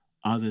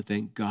other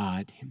than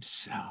God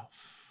himself?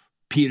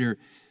 Peter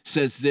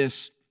says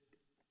this.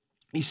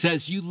 He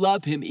says, you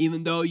love him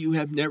even though you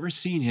have never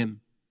seen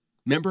him.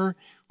 Remember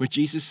what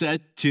Jesus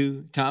said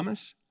to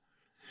Thomas?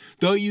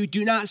 Though you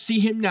do not see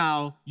him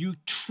now, you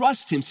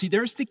trust him. See,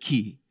 there's the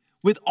key.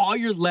 With all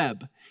your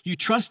leb, you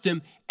trust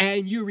him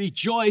and you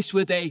rejoice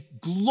with a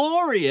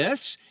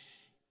glorious,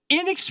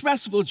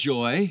 inexpressible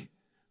joy.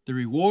 The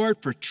reward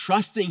for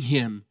trusting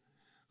him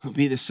will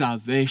be the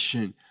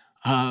salvation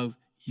of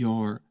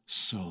your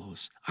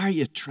souls. Are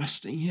you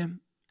trusting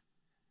him?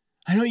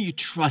 I know you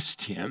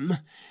trust him,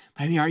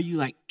 but I mean, are you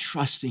like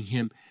trusting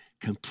him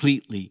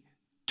completely,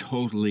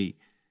 totally,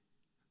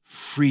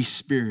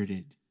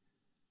 free-spirited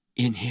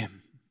in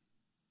him?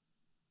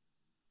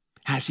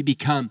 Has he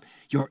become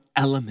your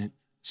element,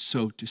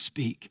 so to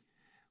speak,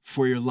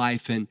 for your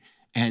life and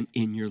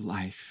in your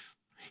life?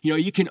 You know,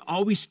 you can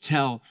always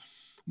tell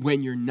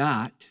when you're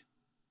not.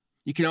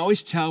 You can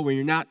always tell when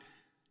you're not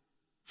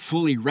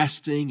fully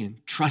resting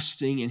and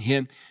trusting in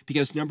him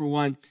because, number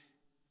one,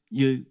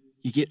 you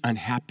get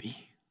unhappy.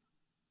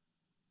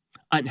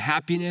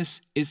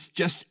 Unhappiness is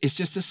just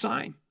a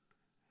sign.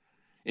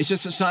 It's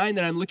just a sign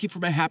that I'm looking for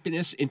my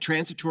happiness in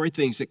transitory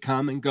things that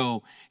come and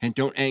go and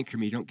don't anchor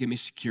me, don't give me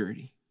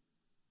security.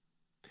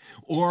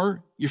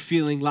 Or you're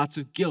feeling lots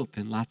of guilt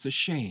and lots of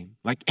shame,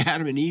 like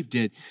Adam and Eve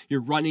did.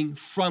 You're running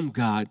from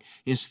God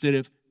instead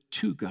of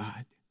to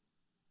God.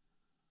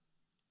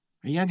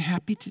 Are you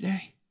unhappy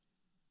today?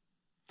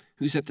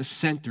 Who's at the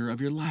center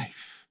of your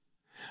life?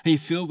 Are you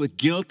filled with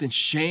guilt and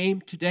shame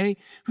today?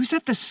 Who's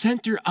at the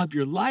center of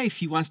your life?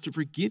 He wants to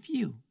forgive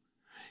you.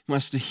 He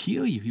wants to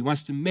heal you. He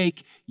wants to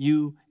make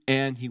you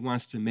and he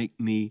wants to make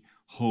me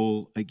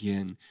whole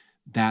again.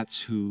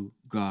 That's who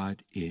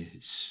God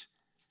is.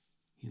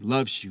 He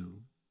loves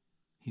you.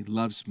 He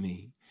loves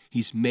me.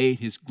 He's made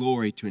his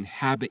glory to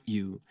inhabit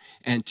you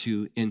and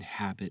to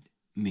inhabit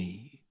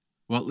me.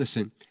 Well,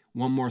 listen,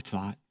 one more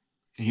thought,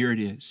 and here it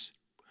is.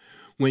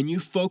 When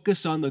you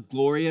focus on the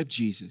glory of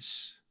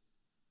Jesus,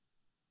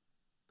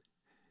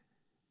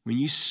 when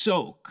you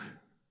soak,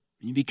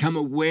 when you become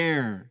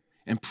aware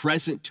and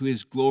present to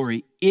his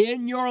glory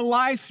in your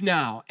life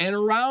now and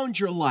around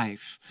your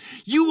life,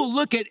 you will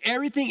look at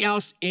everything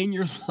else in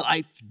your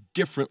life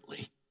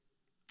differently.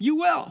 You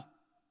will.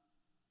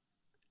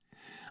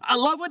 I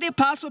love what the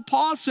Apostle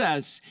Paul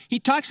says. He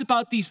talks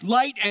about these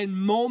light and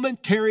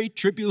momentary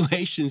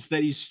tribulations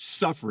that he's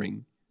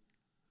suffering.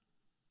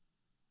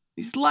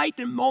 These light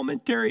and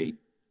momentary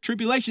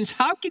tribulations.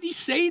 How can he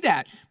say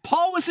that?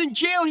 Paul was in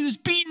jail. He was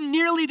beaten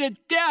nearly to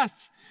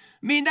death.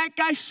 I mean, that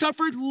guy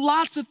suffered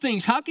lots of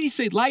things. How can he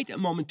say light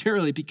and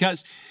momentarily?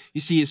 Because, you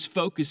see, his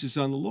focus is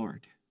on the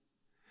Lord.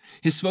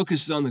 His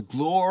focus is on the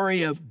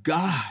glory of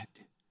God.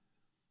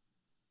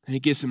 And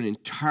it gives him an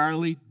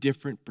entirely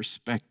different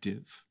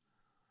perspective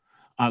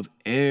of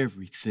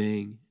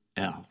everything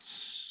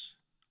else.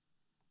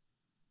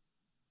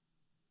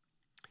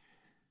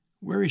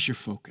 Where is your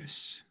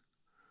focus?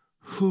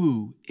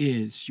 Who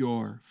is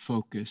your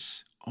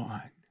focus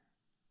on?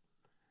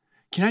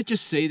 Can I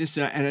just say this?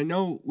 And I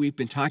know we've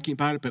been talking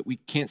about it, but we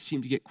can't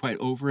seem to get quite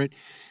over it.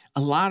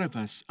 A lot of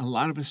us,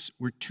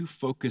 we're too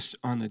focused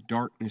on the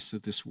darkness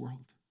of this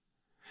world.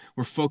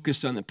 We're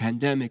focused on the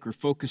pandemic. We're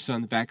focused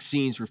on the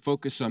vaccines. We're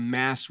focused on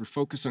masks. We're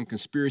focused on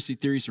conspiracy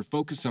theories. We're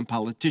focused on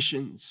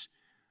politicians.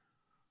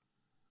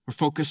 We're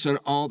focused on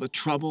all the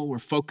trouble. We're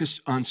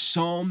focused on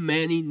so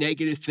many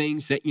negative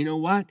things that, you know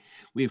what?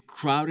 We have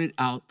crowded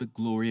out the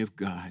glory of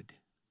God.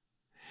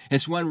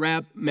 As one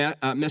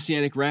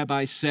Messianic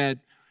rabbi said,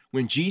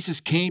 when Jesus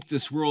came to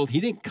this world, he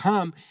didn't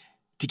come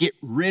to get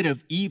rid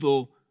of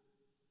evil.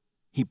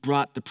 He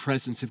brought the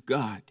presence of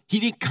God.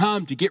 He didn't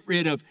come to get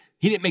rid of,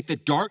 he didn't make the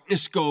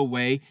darkness go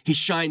away. He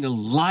shined the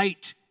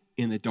light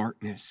in the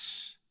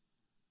darkness.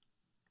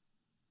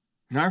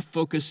 And our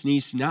focus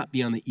needs to not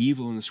be on the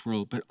evil in this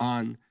world, but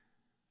on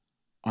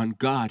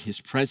God, his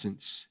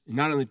presence. And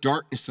not on the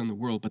darkness in the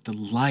world, but the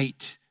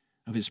light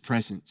of his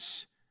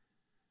presence.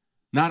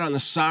 Not on the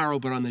sorrow,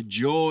 but on the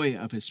joy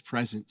of his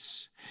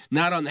presence.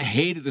 Not on the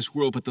hate of this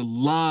world, but the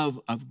love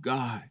of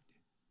God.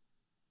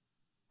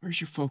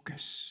 Where's your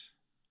focus?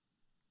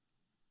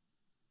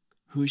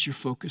 Who's your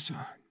focus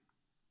on?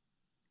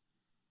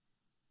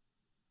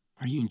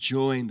 Are you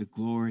enjoying the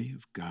glory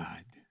of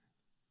God?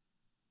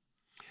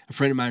 A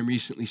friend of mine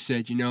recently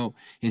said, you know,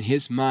 in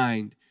his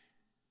mind,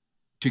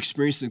 to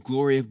experience the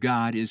glory of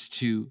God is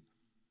to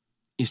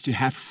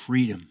have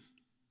freedom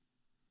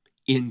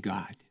in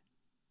God.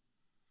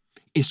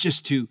 It's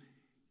just to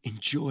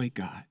enjoy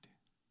God.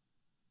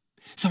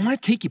 So I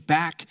want to take you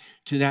back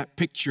to that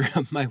picture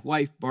of my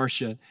wife,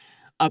 Marcia,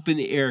 up in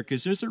the air,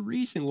 because there's a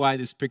reason why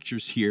this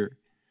picture's here.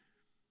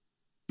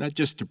 Not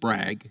just to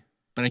brag,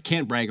 but I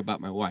can brag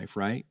about my wife,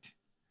 right?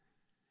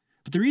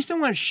 But the reason I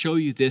want to show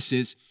you this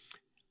is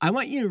I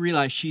want you to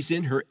realize she's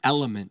in her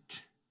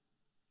element.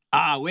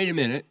 Wait a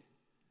minute.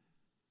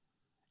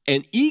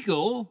 An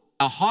eagle,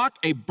 a hawk,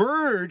 a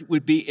bird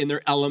would be in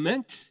their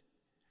element.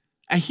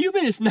 A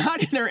human is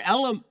not in their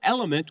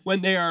element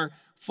when they are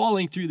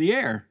falling through the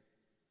air.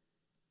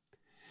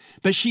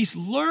 But she's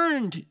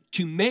learned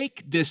to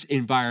make this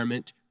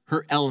environment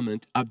her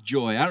element of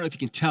joy. I don't know if you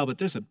can tell, but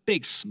there's a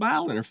big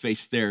smile on her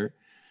face there.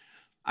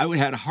 I would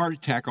have had a heart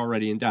attack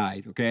already and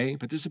died, okay?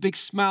 But there's a big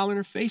smile on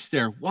her face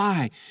there.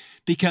 Why?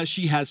 Because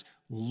she has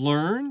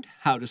learned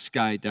how to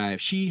skydive.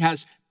 She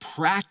has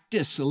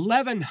practiced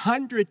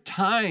 1,100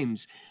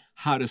 times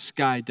how to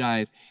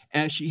skydive,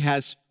 and she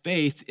has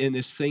faith in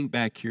this thing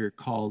back here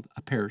called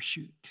a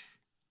parachute.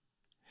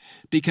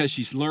 Because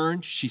she's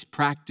learned, she's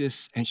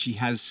practiced, and she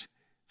has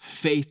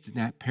faith in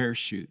that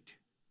parachute.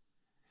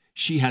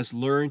 She has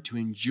learned to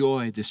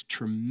enjoy this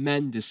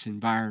tremendous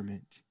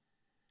environment.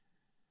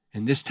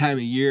 And this time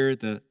of year,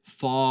 the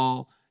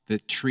fall, the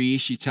tree,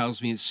 she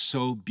tells me, is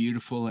so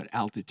beautiful at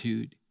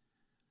altitude.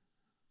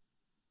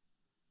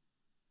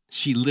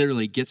 She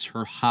literally gets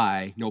her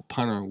high, no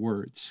pun on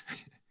words,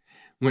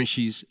 when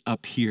she's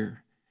up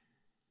here.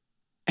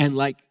 And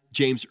like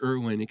James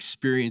Irwin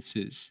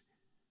experiences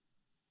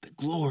the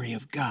glory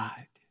of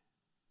God.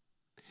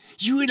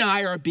 You and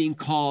I are being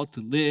called to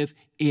live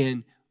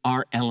in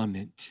our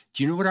element.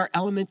 Do you know what our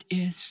element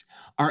is?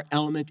 Our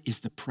element is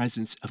the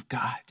presence of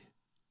God.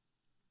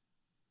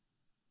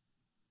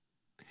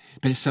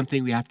 But it's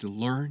something we have to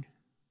learn,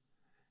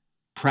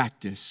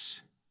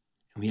 practice,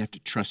 and we have to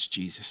trust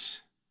Jesus.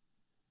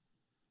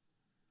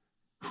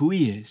 Who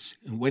he is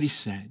and what he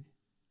said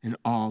and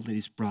all that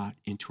he's brought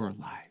into our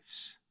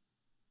lives.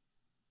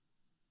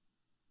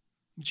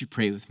 Would you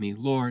pray with me?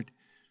 Lord,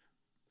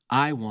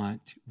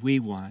 we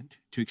want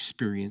to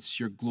experience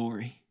your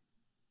glory.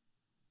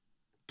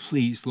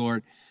 Please,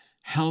 Lord,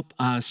 help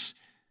us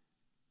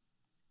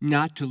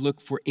not to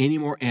look for any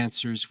more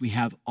answers. We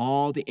have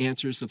all the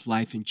answers of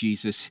life in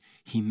Jesus.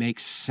 He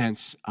makes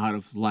sense out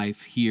of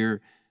life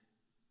here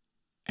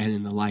and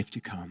in the life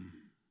to come.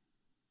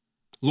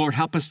 Lord,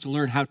 help us to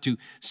learn how to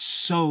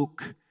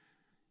soak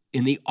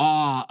in the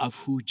awe of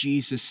who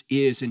Jesus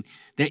is, and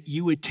that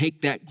you would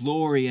take that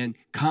glory and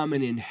come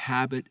and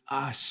inhabit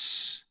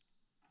us.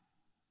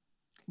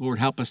 Lord,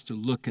 help us to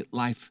look at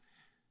life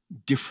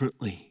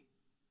differently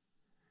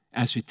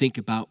as we think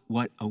about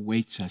what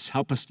awaits us.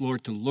 Help us,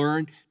 Lord, to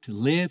learn to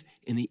live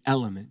in the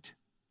element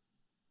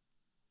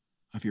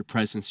of your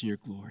presence and your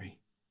glory.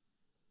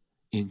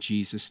 In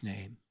Jesus'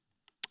 name,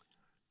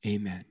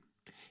 amen.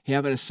 I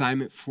have an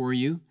assignment for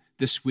you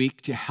this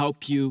week to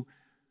help you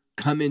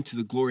come into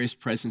the glorious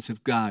presence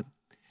of God.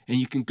 And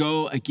you can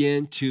go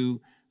again to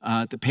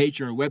the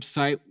page on our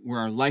website where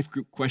our life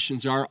group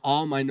questions are.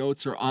 All my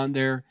notes are on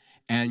there,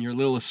 and your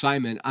little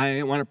assignment.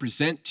 I want to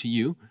present to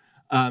you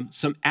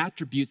some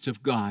attributes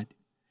of God.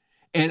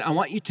 And I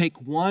want you to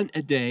take one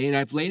a day, and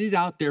I've laid it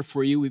out there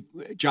for you.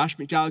 Josh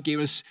McDowell gave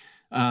us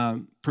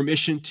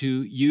permission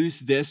to use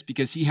this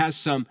because he has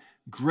some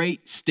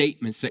great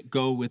statements that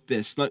go with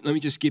this. Let me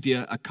just give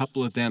you a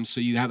couple of them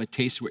so you have a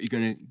taste of what you're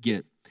going to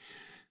get.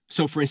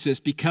 So, for instance,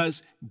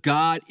 because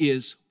God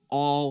is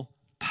all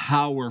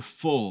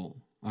powerful,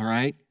 all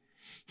right,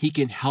 he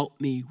can help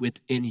me with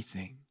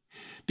anything.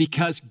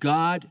 Because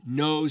God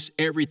knows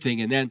everything.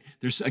 And then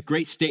there's a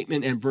great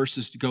statement and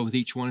verses to go with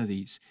each one of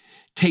these.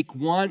 Take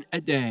one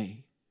a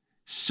day,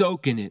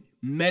 soak in it,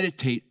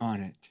 meditate on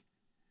it,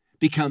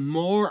 become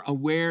more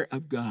aware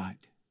of God.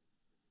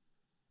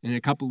 In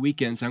a couple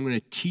weekends, I'm going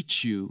to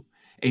teach you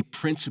a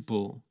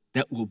principle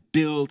that will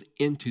build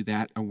into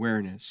that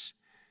awareness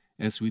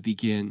as we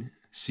begin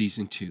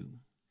season 2.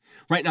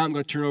 Right now, I'm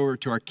going to turn over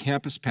to our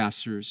campus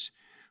pastors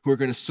who are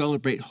going to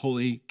celebrate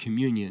Holy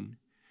Communion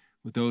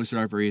with those at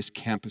our various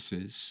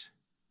campuses.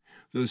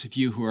 Those of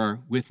you who are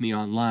with me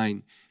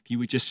online, if you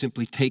would just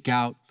simply take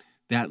out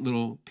that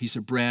little piece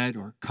of bread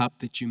or cup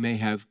that you may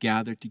have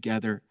gathered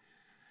together,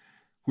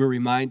 we're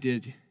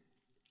reminded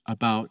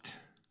about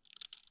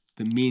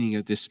the meaning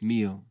of this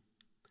meal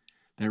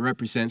that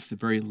represents the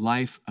very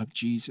life of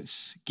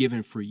Jesus,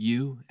 given for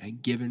you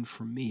and given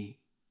for me.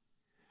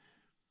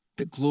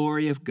 The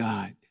glory of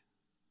God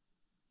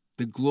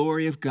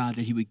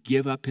that he would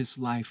give up his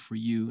life for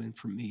you and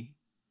for me.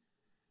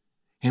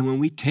 And when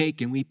we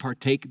take and we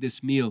partake of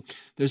this meal,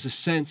 there's a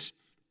sense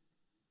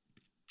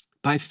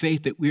by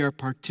faith that we are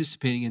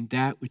participating in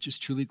that which is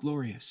truly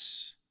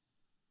glorious.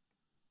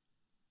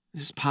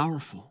 This is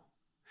powerful.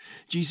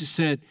 Jesus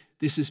said,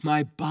 "This is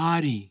my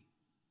body.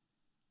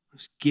 It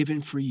was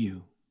given for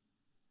you.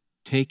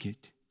 Take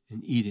it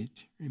and eat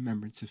it in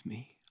remembrance of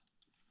me."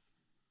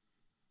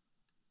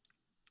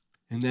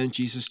 And then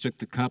Jesus took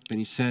the cup and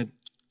he said,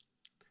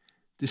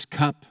 "This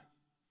cup,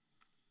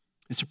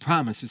 it's a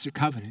promise, it's a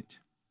covenant.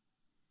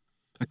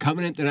 A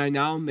covenant that I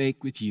now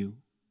make with you.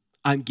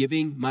 I'm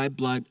giving my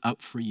blood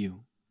up for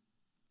you.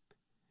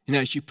 And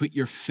as you put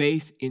your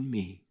faith in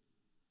me,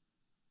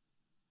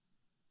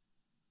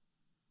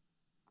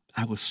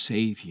 I will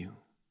save you."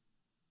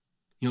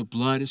 You know,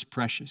 blood is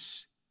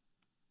precious.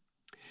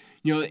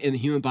 You know, in the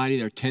human body,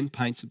 there are 10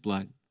 pints of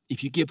blood.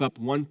 If you give up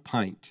 1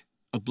 pint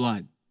of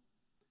blood,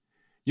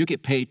 you'll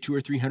get paid $200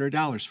 or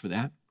 $300 for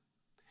that.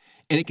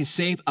 And it can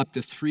save up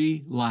to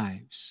 3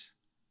 lives.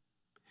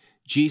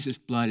 Jesus'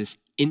 blood is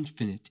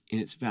infinite in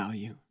its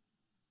value.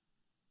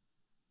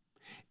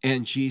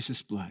 And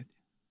Jesus' blood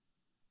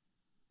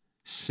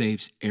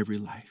saves every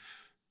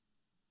life.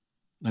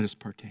 Let us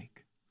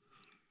partake.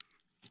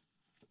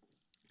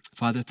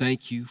 Father,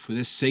 thank you for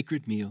this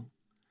sacred meal,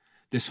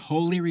 this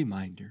holy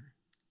reminder.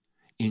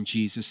 In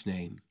Jesus'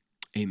 name,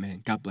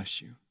 amen. God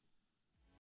bless you.